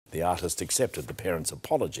The artist accepted the parents'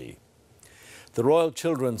 apology. The Royal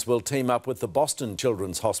Children's will team up with the Boston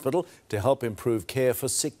Children's Hospital to help improve care for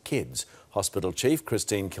sick kids. Hospital Chief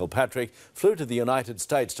Christine Kilpatrick flew to the United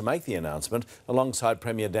States to make the announcement alongside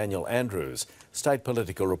Premier Daniel Andrews. State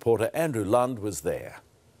political reporter Andrew Lund was there.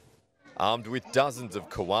 Armed with dozens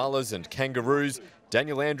of koalas and kangaroos,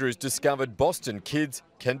 Daniel Andrews discovered Boston kids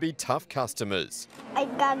can be tough customers. I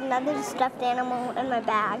got another stuffed animal in my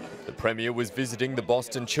bag. The Premier was visiting the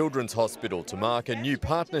Boston Children's Hospital to mark a new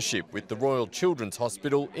partnership with the Royal Children's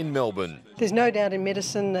Hospital in Melbourne. There's no doubt in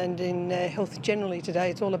medicine and in health generally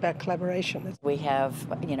today, it's all about collaboration. We have,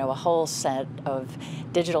 a whole set of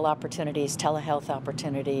digital opportunities, telehealth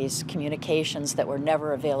opportunities, communications that were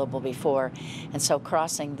never available before. And so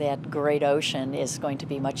crossing that great ocean is going to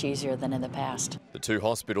be much easier than in the past. The two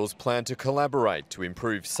hospitals plan to collaborate to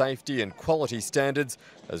improve safety and quality standards,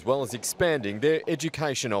 as well as expanding their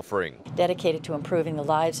education offering. Dedicated to improving the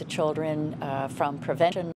lives of children from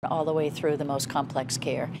prevention all the way through the most complex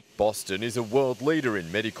care. Boston is a world leader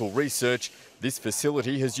in medical research. This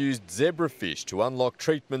facility has used zebrafish to unlock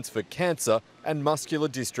treatments for cancer and muscular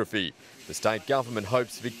dystrophy. The state government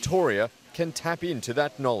hopes Victoria can tap into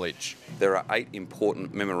that knowledge. There are 8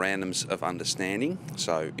 important memorandums of understanding,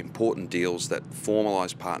 so important deals that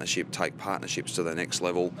formalise partnership, take partnerships to the next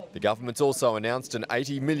level. The government's also announced an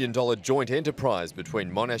 $80 million joint enterprise between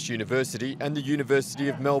Monash University and the University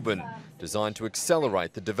of Melbourne, designed to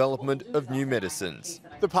accelerate the development of new medicines.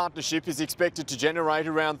 The partnership is expected to generate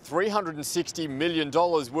around $360 million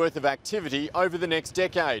worth of activity over the next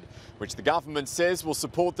decade, which the government says will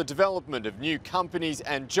support the development of new companies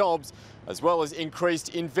and jobs, as well as increased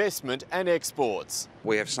investment and exports.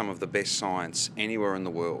 We have some of the best science anywhere in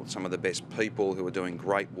the world, some of the best people who are doing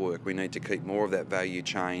great work. We need to keep more of that value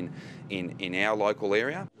chain in our local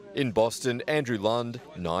area. In Boston, Andrew Lund,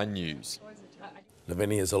 9 News.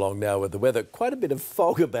 Lavinia's along now with the weather. Quite a bit of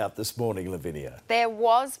fog about this morning, Lavinia. There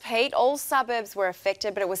was, Pete. All suburbs were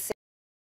affected, but it was